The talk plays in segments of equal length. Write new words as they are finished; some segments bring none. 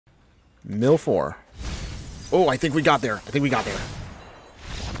Mill 4. Oh, I think we got there.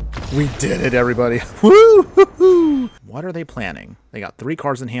 We did it, everybody. Woo! What are they planning? They got 3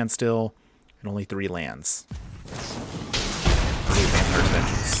 cards in hand still, and only 3 lands. 3 Vampire's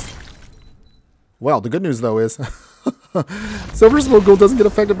Vengeance. Well, the good news, though, is Silver Smoke Ghoul doesn't get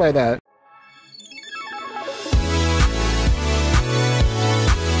affected by that.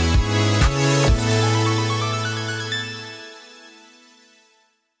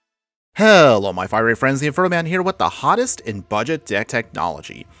 Hello my fiery friends, the Infernoman here with the hottest in budget deck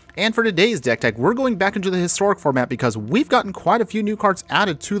technology. And for today's deck tech, we're going back into the historic format because we've gotten quite a few new cards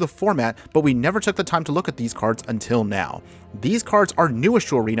added to the format, but we never took the time to look at these cards until now. These cards are newish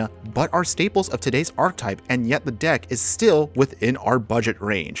to Arena, but are staples of today's archetype, and yet the deck is still within our budget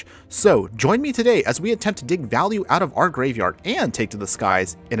range. So join me today as we attempt to dig value out of our graveyard and take to the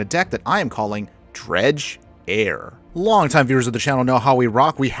skies in a deck that I am calling Dredge Air. Longtime viewers of the channel know how we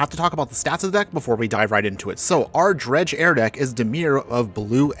rock. We have to talk about the stats of the deck before we dive right into it. So our Dredge Air deck is Dimir of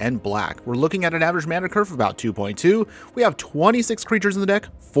blue and black. We're looking at an average mana curve of about 2.2. We have 26 creatures in the deck,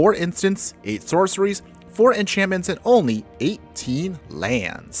 4 instants, 8 sorceries, 4 enchantments, and only 18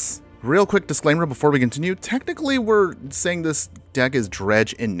 lands. Real quick disclaimer before we continue, technically we're saying this deck is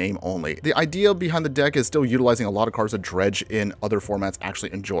Dredge in name only. The idea behind the deck is still utilizing a lot of cards that Dredge in other formats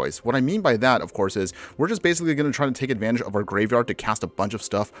actually enjoys. What I mean by that, of course, is we're just basically going to try to take advantage of our graveyard to cast a bunch of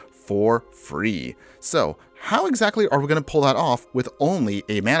stuff for free. So how exactly are we going to pull that off with only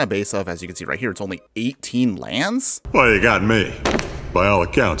a mana base of, as you can see right here, it's only 18 lands? Well, you got me. By all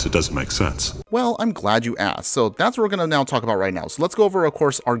accounts, it doesn't make sense. Well, I'm glad you asked. So that's what we're going to now talk about right now. So let's go over, of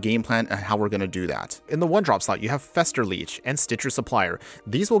course, our game plan and how we're going to do that. In the 1-drop slot, you have Fester Leech and Stitcher Supplier.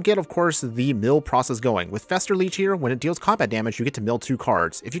 These will get, of course, the mill process going. With Fester Leech here, when it deals combat damage, you get to mill 2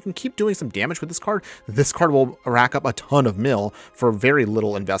 cards. If you can keep doing some damage with this card will rack up a ton of mill for very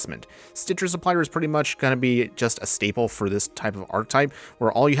little investment. Stitcher Supplier is pretty much going to be just a staple for this type of archetype,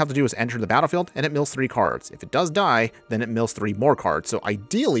 where all you have to do is enter the battlefield and it mills 3 cards. If it does die, then it mills 3 more cards. So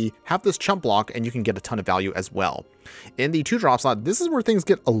ideally, have this chump block and you can get a ton of value as well. In the 2-drop slot, this is where things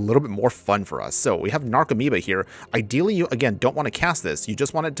get a little bit more fun for us. So we have Narcomoeba here. Ideally, you, again, don't want to cast this. You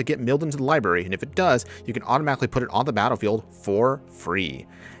just want it to get milled into the library, and if it does, you can automatically put it on the battlefield for free.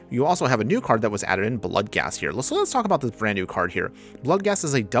 You also have a new card that was added in, Bloodghast here. So let's talk about this brand new card here. Bloodghast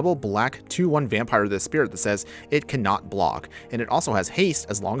is a double black 2/1 vampire of the spirit that says it cannot block, and it also has haste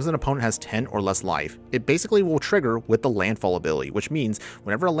as long as an opponent has 10 or less life. It basically will trigger with the landfall ability, which means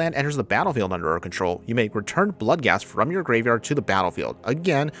whenever a land enters the battlefield under our control, you may return Bloodghast from your graveyard to the battlefield.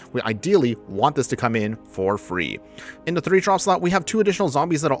 Again, we ideally want this to come in for free. In the 3-drop slot, we have 2 additional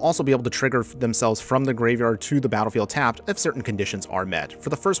zombies that will also be able to trigger themselves from the graveyard to the battlefield tapped if certain conditions are met. For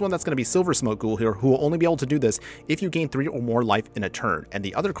the first one, that's going to be Silver Smoke Ghoul here, who will only be able to do this if you gain 3 or more life in a turn, and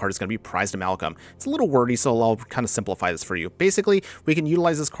the other card is going to be Prized Amalgam. It's a little wordy, so I'll kind of simplify this for you. Basically, we can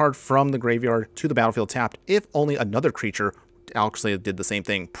utilize this card from the graveyard to the battlefield tapped if only another creature actually did the same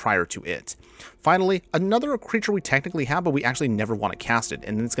thing prior to it. Finally, another creature we technically have, but we actually never want to cast it,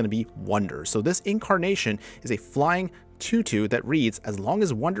 and then it's going to be Wonder. So this incarnation is a flying 2/2 that reads, as long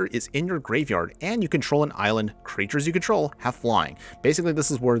as Wonder is in your graveyard and you control an island, creatures you control have flying. Basically, this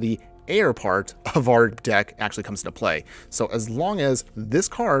is where the air part of our deck actually comes into play. So as long as this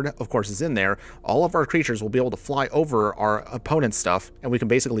card, of course, is in there, all of our creatures will be able to fly over our opponent's stuff, and we can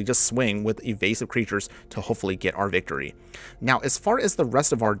basically just swing with evasive creatures to hopefully get our victory. Now, as far as the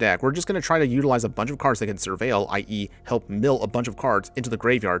rest of our deck, we're just going to try to utilize a bunch of cards that can surveil, i.e. help mill a bunch of cards into the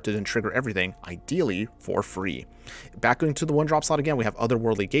graveyard to then trigger everything, ideally for free. Back into the 1-drop slot again, we have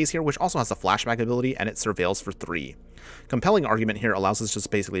Otherworldly Gaze here, which also has the flashback ability, and it surveils for 3. Compelling Argument here allows us to just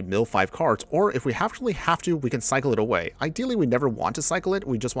basically mill 5 cards, or if we actually have to, we can cycle it away. Ideally, we never want to cycle it,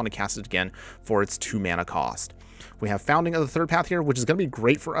 we just want to cast it again for its 2 mana cost. We have Founding of the Third Path here, which is going to be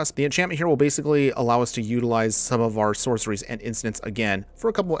great for us. The enchantment here will basically allow us to utilize some of our sorceries and instants again for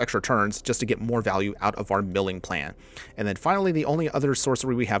a couple extra turns just to get more value out of our milling plan. And then finally, the only other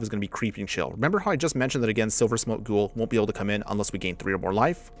sorcery we have is going to be Creeping Chill. Remember how I just mentioned that, again, Silver Smoke Ghoul won't be able to come in unless we gain 3 or more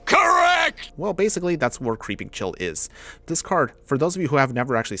life? Correct! Well, basically, that's where Creeping Chill is. This card, for those of you who have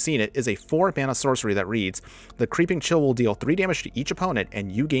never actually seen it, is a 4-mana sorcery that reads, the Creeping Chill will deal 3 damage to each opponent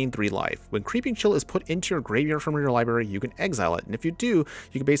and you gain 3 life. When Creeping Chill is put into your graveyard from your library, you can exile it, and if you do,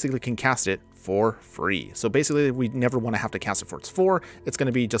 you can cast it for free. So basically, we never want to have to cast it for its 4. It's going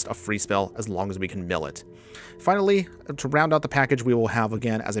to be just a free spell as long as we can mill it. Finally, to round out the package, we will have,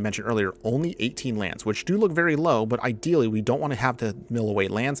 again, as I mentioned earlier, only 18 lands, which do look very low, but ideally we don't want to have to mill away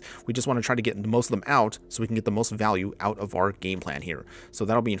lands. We just want want to try to get most of them out so we can get the most value out of our game plan here. So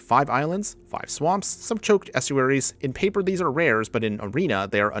that'll mean 5 islands, 5 swamps, some choked estuaries. In paper, these are rares, but in arena,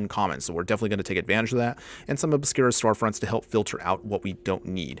 they are uncommon. So we're definitely going to take advantage of that, and some obscure storefronts to help filter out what we don't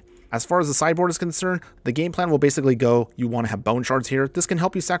need. As far as the sideboard is concerned, the game plan will basically go, you want to have bone shards here. This can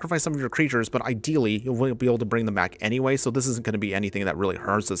help you sacrifice some of your creatures, but ideally, you'll be able to bring them back anyway, so this isn't going to be anything that really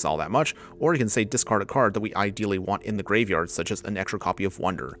hurts us all that much. Or you can say discard a card that we ideally want in the graveyard, such as an extra copy of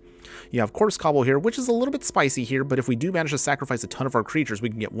Wonder. You have Corpse Cobble here, which is a little bit spicy here, but if we do manage to sacrifice a ton of our creatures, we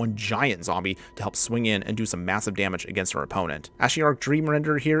can get one giant zombie to help swing in and do some massive damage against our opponent. Ashiarch Dream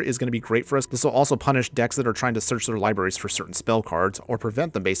Render here is going to be great for us. This will also punish decks that are trying to search their libraries for certain spell cards, or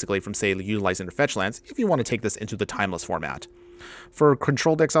prevent them basically from, say, utilizing their fetch lands, if you want to take this into the Timeless format. For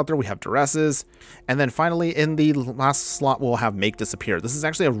control decks out there, we have Duresses. And then finally, in the last slot, we'll have Make Disappear. This is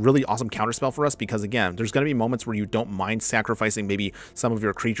actually a really awesome counterspell for us because, again, there's going to be moments where you don't mind sacrificing maybe some of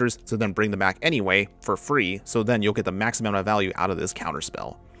your creatures to then bring them back anyway for free. So then you'll get the max amount of value out of this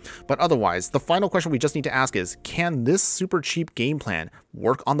counterspell. But otherwise, the final question we just need to ask is, can this super cheap game plan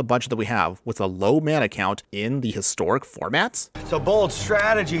work on the budget that we have with a low mana count in the historic formats? It's a bold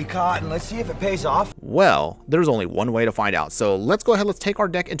strategy, Cotton. Let's see if it pays off. Well, there's only one way to find out. So let's go ahead, let's take our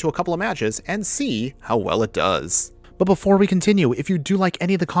deck into a couple of matches and see how well it does. But before we continue, if you do like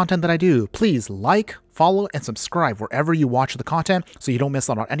any of the content that I do, please like, follow, and subscribe wherever you watch the content so you don't miss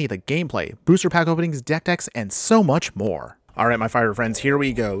out on any of the gameplay, booster pack openings, deck decks, and so much more. Alright, my fire friends, here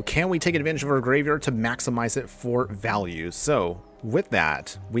we go. Can we take advantage of our graveyard to maximize it for value? So, with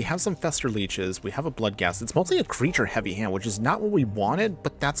that, we have some Fester Leeches, we have a Bloodghast. It's mostly a creature-heavy hand, which is not what we wanted,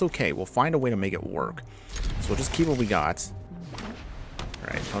 but that's okay. We'll find a way to make it work. So we'll just keep what we got.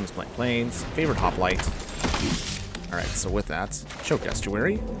 Alright, opponent's playing Plains, favorite Hoplite. Alright, so with that, Choked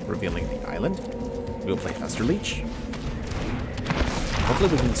Estuary, revealing the island. We'll play Fester Leech. Hopefully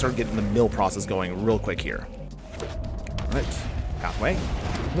we can start getting the mill process going real quick here. Alright, Pathway,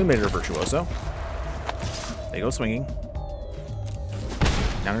 Illuminator Virtuoso. They go swinging.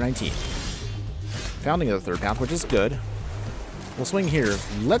 Down to 19. Founding of the third path, which is good. We'll swing here.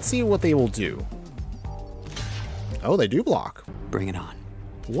 Let's see what they will do. Oh, they do block. Bring it on.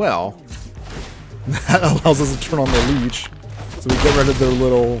 Well, that allows us to turn on the leech. So we get rid of their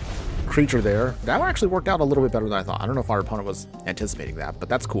little creature there. That actually worked out a little bit better than I thought. I don't know if our opponent was anticipating that, but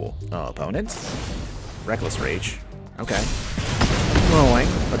that's cool. Opponent. Reckless Rage. Okay. Growing,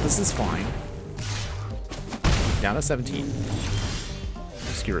 but this is fine. Down to 17.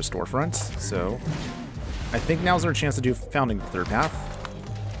 Obscure Storefront. So, I think now's our chance to do Founding the Third Path.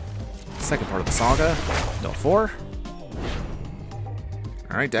 Second part of the saga. No 4.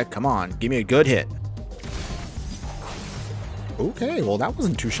 Alright, deck, come on. Give me a good hit. Okay, well that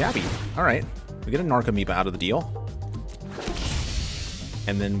wasn't too shabby. Alright. We get a Narcomoeba out of the deal.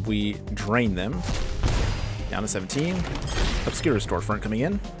 And then we drain them. Down to 17. Obscure Storefront coming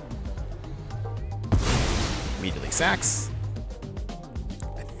in. Immediately sacks.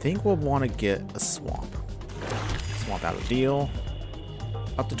 I think we'll want to get a Swamp. Swamp out of the deal.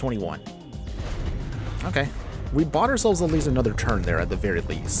 Up to 21. Okay. We bought ourselves at least another turn there at the very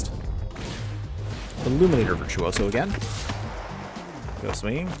least. Illuminator Virtuoso again. Go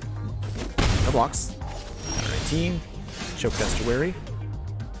swinging. No blocks. 19. Choked Estuary.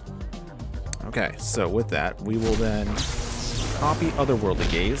 Okay, so with that, we will then copy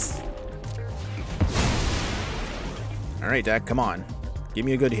Otherworldly Gaze. Alright, deck, come on. Give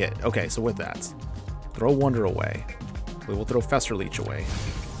me a good hit. Okay, so with that, throw Wonder away. We will throw Fester Leech away.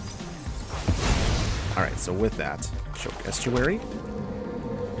 Alright, so with that, Choke Estuary.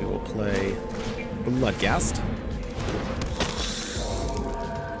 We will play Bloodghast.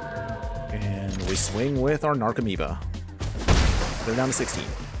 And we swing with our Narcomoeba. They're down to 16.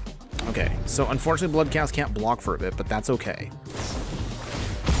 Okay, so unfortunately Bloodghast can't block for a bit, but that's okay.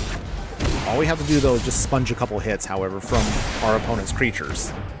 All we have to do, though, is just sponge a couple hits, however, from our opponent's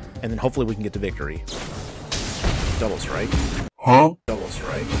creatures. And then hopefully we can get to victory. Double Strike. Huh? Double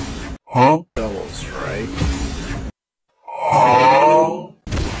Strike. Huh? Double Strike. Huh?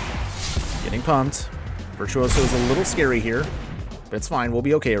 Getting pumped. Virtuoso is a little scary here, but it's fine. We'll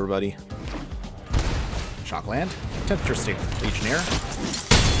be okay, everybody. Shockland. Temperature Stick. Legionnaire.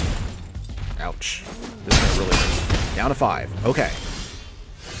 Ouch. This is really hurt. Down to 5. Okay.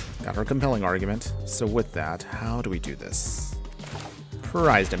 Got our compelling argument. So with that, how do we do this?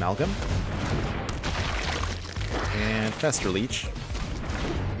 Prized Amalgam. And Fester Leech.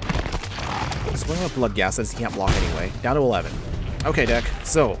 Swing with Bloodghast as he can't block anyway. Down to 11. Okay, deck.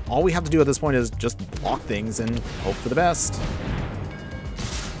 So, all we have to do at this point is just block things and hope for the best.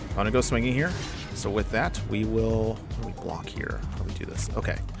 Opponent goes swinging here. So with that, we will... What do we block here? How do we do this?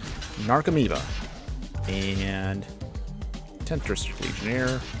 Okay. Narcomoeba. And... Temptress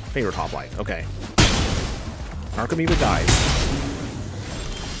Legionnaire. Favorite Hoplite. Okay. Narcomoeba dies.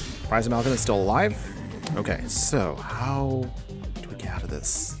 Prize Amalgam is still alive. Okay, so how do we get out of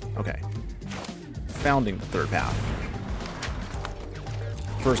this? Okay. Founding the third path.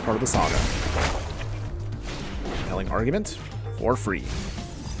 First part of the saga. Compelling argument for free.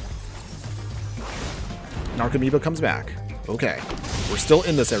 Narcomoeba comes back. Okay. We're still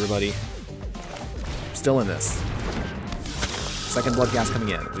in this, everybody. Still in this. Second blood gas coming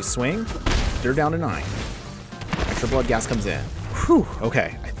in. We swing. They're down to 9. Extra blood gas comes in. Whew.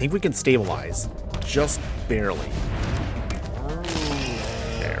 Okay. I think we can stabilize. Just barely.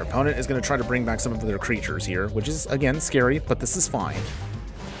 Okay, our opponent is going to try to bring back some of their creatures here, which is, again, scary, but this is fine.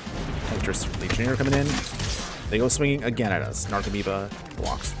 Temptress Legionnaire coming in. They go swinging again at us. Narcomoeba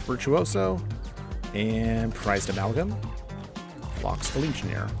blocks Virtuoso. And Prized Amalgam blocks the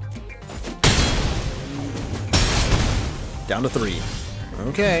Legionnaire. Down to 3.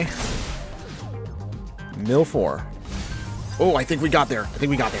 Okay. Mill 4. Oh, I think we got there.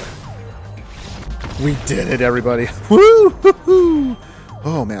 We did it, everybody. Woo!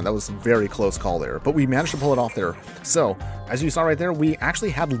 Oh, man, that was a very close call there. But we managed to pull it off there. So, as you saw right there, we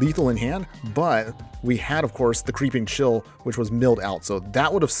actually had lethal in hand, but we had, of course, the Creeping Chill, which was milled out. So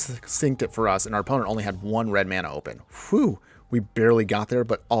that would have synced it for us, and our opponent only had 1 red mana open. Whew! We barely got there,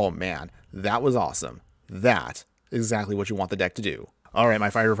 but oh, man, that was awesome. That is exactly what you want the deck to do. All right, my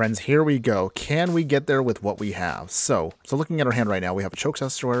fighter friends, here we go. Can we get there with what we have? So looking at our hand right now, we have a Choked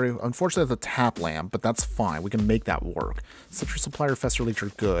Estuary. Unfortunately, it's a tap land, but that's fine. We can make that work. Citrus Supplier, Fester Leech are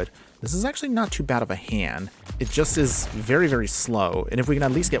good. This is actually not too bad of a hand. It just is very, very slow. And if we can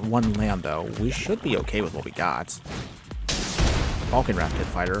at least get 1 land, though, we should be okay with what we got. Vulcan Wrath Pit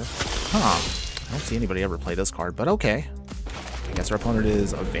Fighter. Huh. I don't see anybody ever play this card, but okay. I guess our opponent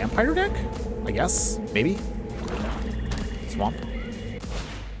is a vampire deck? I guess? Maybe? Swamp.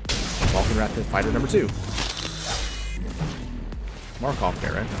 Vulcan Wrath Pit Fighter number 2. Markov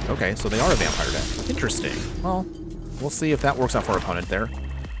Baron. Okay, so they are a vampire deck. Interesting. Well, we'll see if that works out for our opponent there.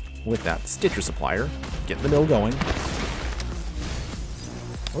 With that Stitcher Supplier. Getting the mill going.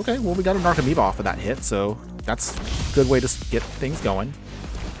 Okay, well, we got a Narcomoeba off of that hit, so that's a good way to get things going.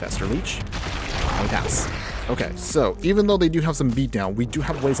 Fester Leech. And we pass. Okay, so even though they do have some beatdown, we do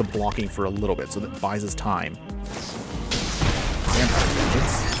have ways of blocking for a little bit, so that buys us time. Vampire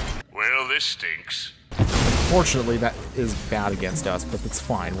Vengeance. Well, this stinks. Unfortunately, that is bad against us, but that's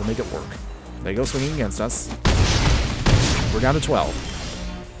fine. We'll make it work. They go swinging against us. We're down to 12.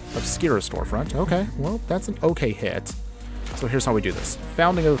 Obscura Storefront. Okay, well, that's an okay hit. So here's how we do this.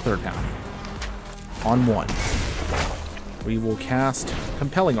 Founding of the third path. On 1. We will cast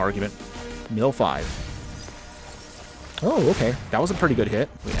Compelling Argument. Mill 5. Oh, okay. That was a pretty good hit.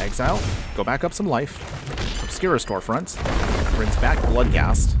 We exile. Go back up some life. Obscura Storefront. Brings back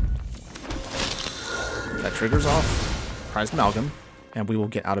Bloodghast. That triggers off Prized Amalgam, and we will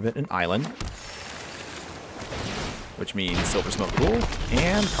get out of it an island, which means Silver Smoke Pool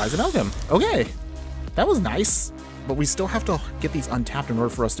and Prized Amalgam. Okay, that was nice, but we still have to get these untapped in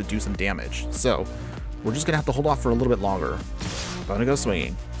order for us to do some damage. So we're just gonna have to hold off for a little bit longer. Gonna go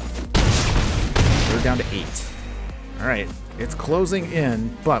swinging. We're down to 8. All right, it's closing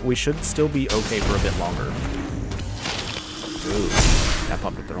in, but we should still be okay for a bit longer. Ooh, that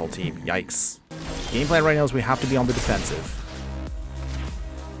pumped up their whole team. Yikes. Game plan right now is we have to be on the defensive.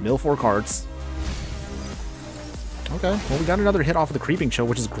 Mill 4 cards. Okay, well, we got another hit off of the Creeping Chill,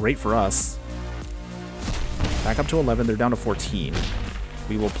 which is great for us. Back up to 11, they're down to 14.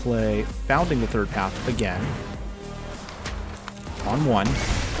 We will play Founding the Third Path again. On 1.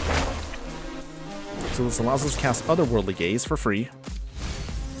 So this allows us to cast Otherworldly Gaze for free.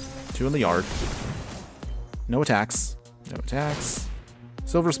 2 in the yard. No attacks. No attacks.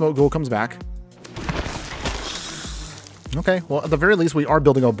 Silver Smoke Ghoul comes back. Okay, well, at the very least, we are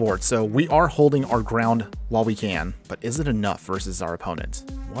building a board, so we are holding our ground while we can. But is it enough versus our opponent?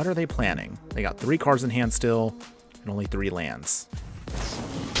 What are they planning? They got 3 cards in hand still, and only 3 lands.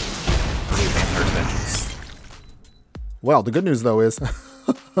 Vampire's Vengeance. Well, the good news, though, is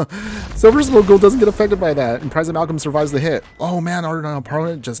Silver Smoke Ghoul doesn't get affected by that, and Prized Amalgam survives the hit. Oh, man, our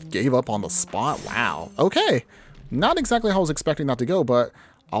opponent just gave up on the spot. Wow. Okay. Not exactly how I was expecting that to go, but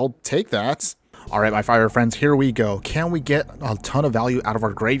I'll take that. All right, my fire friends, here we go. Can we get a ton of value out of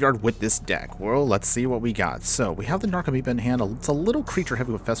our graveyard with this deck? Well, let's see what we got. So we have the Narcomoeba in hand. It's a little creature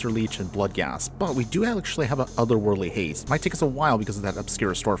heavy with Fester Leech and Bloodghast, but we do actually have an Otherworldly Haste. Might take us a while because of that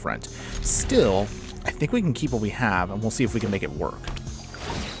Obscura Storefront. Still, I think we can keep what we have, and we'll see if we can make it work.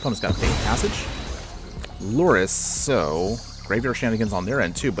 Opponent's got a Faint Passage. Luris, so graveyard shenanigans on their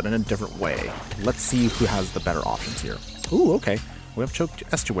end too, but in a different way. Let's see who has the better options here. Ooh, okay. We have Choked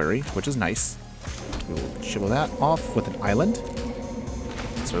Estuary, which is nice. We'll chill that off with an island.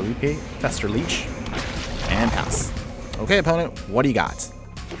 Surleape, Fester Leech, and pass. Okay, opponent, what do you got?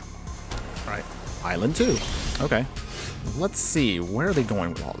 Alright, island 2. Okay. Let's see, where are they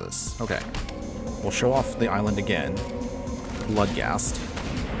going with all this? Okay. We'll show off the island again. Bloodghast.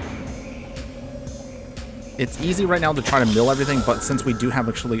 It's easy right now to try to mill everything, but since we do have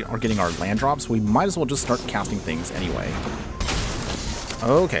are getting our land drops, we might as well just start casting things anyway.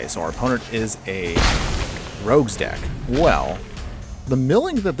 Okay, so our opponent is a rogues deck. Well, the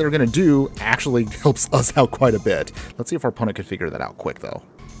milling that they're going to do actually helps us out quite a bit. Let's see if our opponent can figure that out quick, though.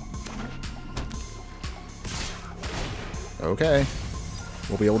 Okay.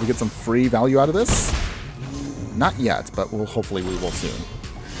 We'll be able to get some free value out of this. Not yet, but hopefully we will soon.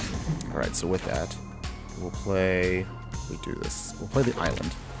 Alright, so with that, we'll play... We do this. We'll play the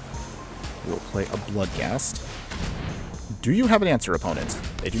island. We'll play a Bloodghast. Do you have an answer, opponent?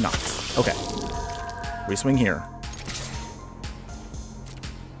 They do not. Okay. We swing here.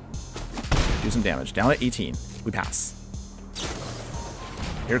 Do some damage. Down at 18. We pass.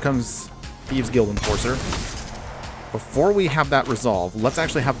 Here comes Thieves Guild Enforcer. Before we have that resolve, let's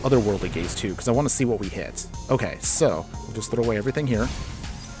actually have Otherworldly Gaze too, because I want to see what we hit. Okay, so we'll just throw away everything here.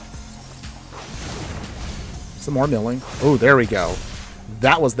 Some more milling. Oh, there we go.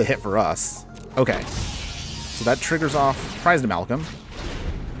 That was the hit for us. Okay. So that triggers off Prized Amalgam.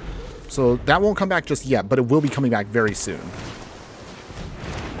 So that won't come back just yet, but it will be coming back very soon.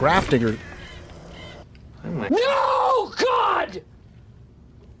 Grafdigger. No, God!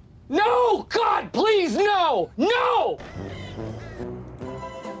 No, God, please, no! No!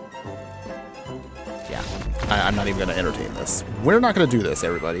 Yeah, I'm not even going to entertain this. We're not going to do this,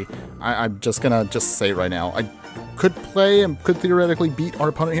 everybody. I'm just going to say right now, I could play and could theoretically beat our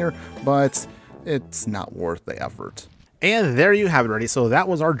opponent here, but it's not worth the effort. And there you have it, already. So that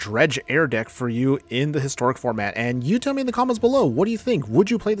was our Dredge Air deck for you in the historic format. And you tell me in the comments below, what do you think? Would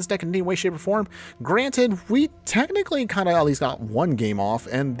you play this deck in any way, shape, or form? Granted, we technically kind of at least got one game off,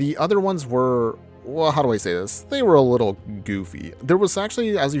 and the other ones were... Well, how do I say this? They were a little goofy. There was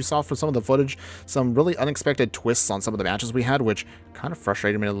actually, as you saw from some of the footage, some really unexpected twists on some of the matches we had, which kind of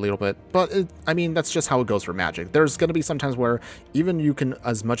frustrated me a little bit. But, I mean, that's just how it goes for Magic. There's going to be some times where even you can,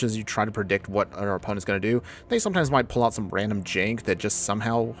 as much as you try to predict what our opponent's going to do, they sometimes might pull out some random jank that just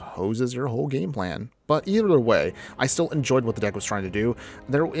somehow hoses your whole game plan. But either way, I still enjoyed what the deck was trying to do.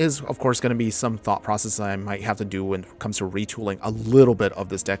 There is, of course, going to be some thought process that I might have to do when it comes to retooling a little bit of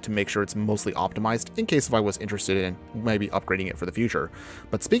this deck to make sure it's mostly optimized in case if I was interested in maybe upgrading it for the future.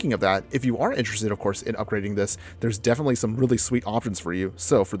 But speaking of that, if you are interested, of course, in upgrading this, there's definitely some really sweet options for you.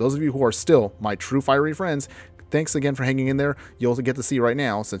 So for those of you who are still my true fiery friends, thanks again for hanging in there. You also get to see right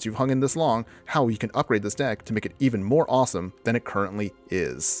now, since you've hung in this long, how you can upgrade this deck to make it even more awesome than it currently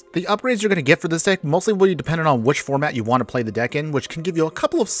is. The upgrades you're going to get for this deck mostly will be dependent on which format you want to play the deck in, which can give you a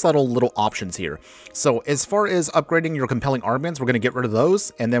couple of subtle little options here. So as far as upgrading your compelling arguments, we're going to get rid of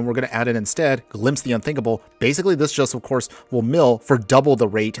those, and then we're going to add in instead Glimpse the Unthinkable. Basically, this just, of course, will mill for double the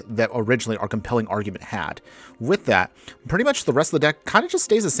rate that originally our compelling argument had. With that, pretty much the rest of the deck kind of just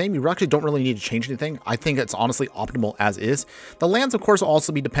stays the same. You actually don't really need to change anything. I think it's honestly optimal as is. The lands, of course, will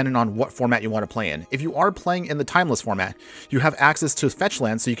also be dependent on what format you want to play in. If you are playing in the Timeless format, you have access to fetch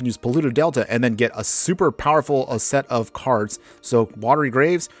lands, so you can use Polluted Delta and then get a super powerful set of cards. So Watery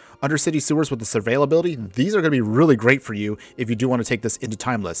Graves, Undercity Sewers with the Surveil ability, these are going to be really great for you if you do want to take this into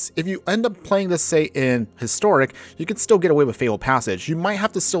Timeless. If you end up playing this, say, in Historic, you can still get away with Fatal Passage. You might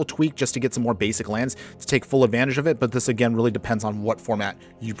have to still tweak just to get some more basic lands to take full advantage of it, but this, again, really depends on what format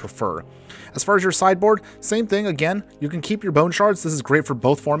you prefer. As far as your sideboard, same thing. Again, you can keep your Bone Shards. This is great for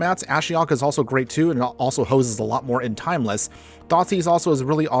both formats. Ashiok is also great, too, and it also hoses a lot more in Timeless. Thoughtseize also is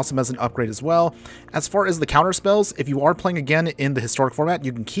really awesome as an upgrade as well. As far as the counter spells, if you are playing again in the Historic format,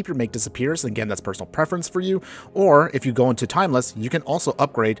 you can keep your Make Disappears. Again, that's personal preference for you. Or if you go into Timeless, you can also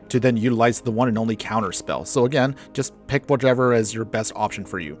upgrade to then utilize the one and only counter spell. So again, just pick whichever is your best option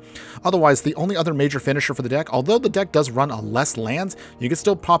for you. Otherwise, the only other major finisher for the deck, although the deck does run a less lands, you can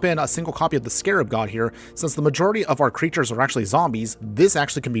still pop in a single copy of the Scarab God here. Since the majority of our creatures are actually zombies, this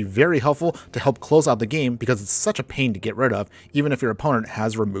actually can be very helpful to help close out the game because it's such a pain to get rid of, even even if your opponent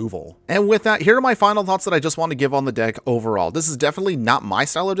has removal. And with that, here are my final thoughts that I just want to give on the deck overall. This is definitely not my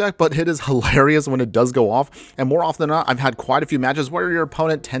style of deck, but it is hilarious when it does go off. And more often than not, I've had quite a few matches where your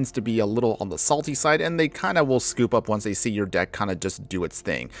opponent tends to be a little on the salty side, and they kind of will scoop up once they see your deck kind of just do its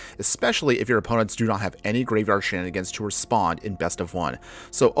thing, especially if your opponents do not have any graveyard shenanigans to respond in best of one.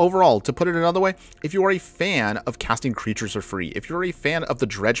 So overall, to put it another way, if you are a fan of casting creatures for free, if you're a fan of the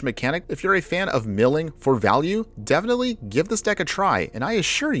dredge mechanic, if you're a fan of milling for value, definitely give this deck a try. And I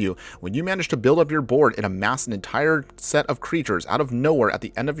assure you, when you manage to build up your board and amass an entire set of creatures out of nowhere at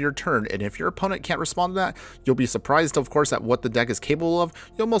the end of your turn, and if your opponent can't respond to that, you'll be surprised, of course, at what the deck is capable of.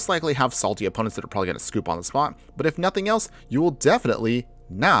 You'll most likely have salty opponents that are probably going to scoop on the spot, but if nothing else, you will definitely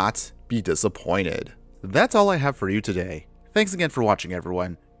not be disappointed. That's all I have for you today. Thanks again for watching,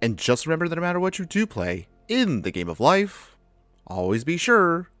 everyone, and just remember that no matter what you do play in the game of life, always be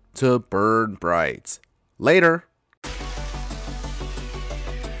sure to burn bright. Later.